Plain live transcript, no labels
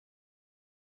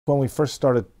When we first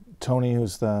started, Tony,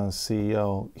 who's the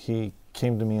CEO, he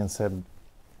came to me and said,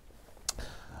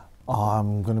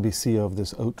 I'm going to be CEO of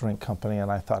this oat drink company. And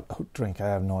I thought, oat drink, I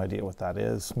have no idea what that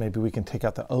is. Maybe we can take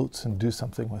out the oats and do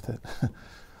something with it.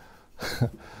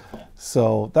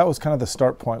 So that was kind of the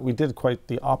start point. We did quite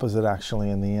the opposite, actually,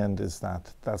 in the end, is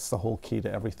that's the whole key to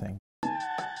everything.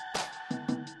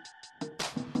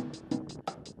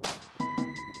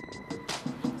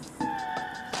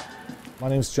 My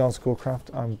name is John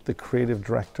Schoolcraft. I'm the creative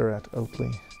director at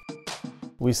Oatly.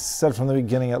 We said from the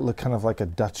beginning it looked kind of like a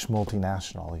Dutch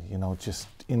multinational, you know, just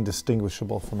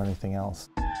indistinguishable from anything else.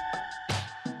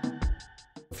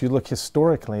 If you look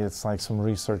historically, it's like some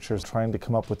researchers trying to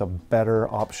come up with a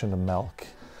better option to milk.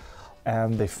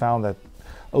 And they found that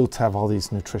oats have all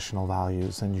these nutritional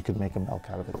values and you could make a milk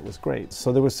out of it. It was great.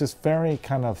 So there was this very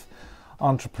kind of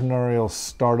entrepreneurial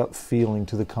startup feeling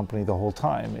to the company the whole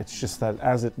time. It's just that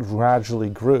as it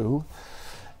gradually grew,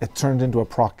 it turned into a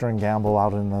Procter & Gamble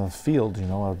out in the field, you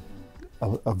know,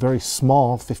 a very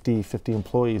small 50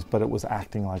 employees, but it was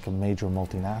acting like a major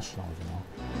multinational, you know.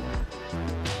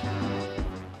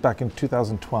 Back in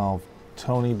 2012,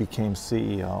 Tony became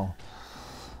CEO,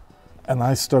 and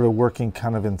I started working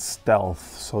kind of in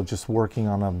stealth, so just working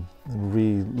on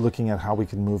looking at how we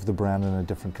could move the brand in a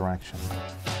different direction.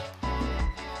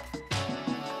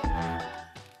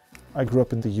 I grew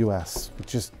up in the US.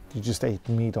 You just ate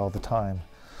meat all the time.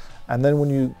 And then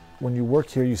when you work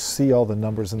here, you see all the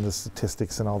numbers and the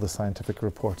statistics and all the scientific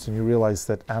reports, and you realize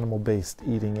that animal-based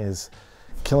eating is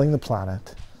killing the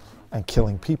planet and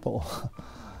killing people.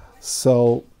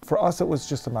 So for us, it was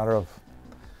just a matter of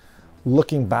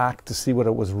looking back to see what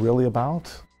it was really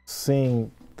about,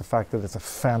 seeing the fact that it's a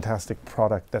fantastic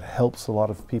product that helps a lot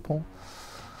of people.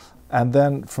 And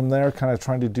then from there, kind of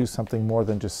trying to do something more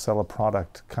than just sell a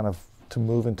product, kind of to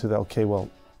move into the, okay, well,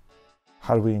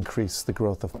 how do we increase the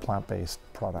growth of plant-based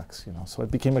products, you know? So it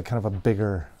became a kind of a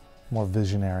bigger, more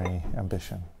visionary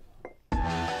ambition.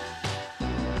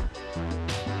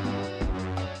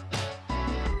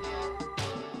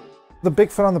 The big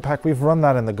foot on the pack, we've run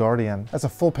that in The Guardian as a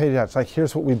full page ad. It's like,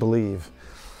 here's what we believe.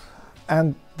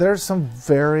 And there's some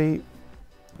very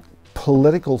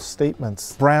political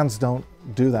statements. Brands don't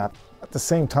do that. At the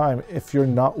same time, if you're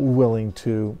not willing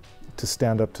to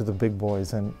stand up to the big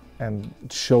boys and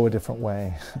show a different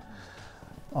way,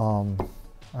 I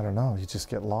don't know, you just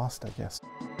get lost, I guess.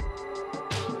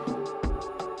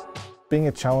 Being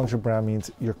a challenger brand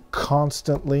means you're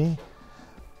constantly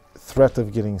threat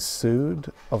of getting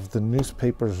sued, of the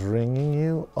newspapers ringing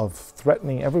you, of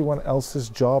threatening everyone else's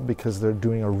job because they're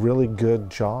doing a really good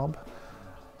job.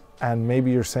 And maybe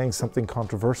you're saying something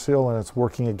controversial and it's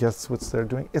working against what they're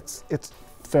doing. It's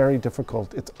very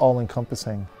difficult. It's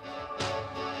all-encompassing.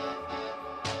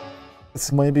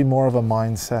 It's maybe more of a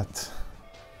mindset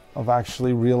of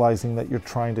actually realizing that you're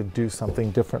trying to do something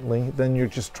differently than you're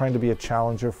just trying to be a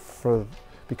challenger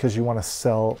because you want to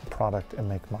sell a product and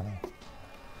make money.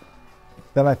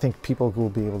 Then I think people will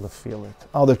be able to feel it.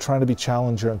 Oh, they're trying to be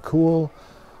challenger and cool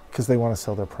because they want to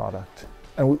sell their product.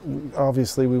 And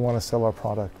obviously we want to sell our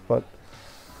product, but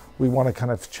we want to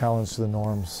kind of challenge the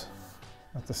norms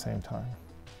at the same time.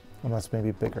 And that's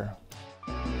maybe bigger.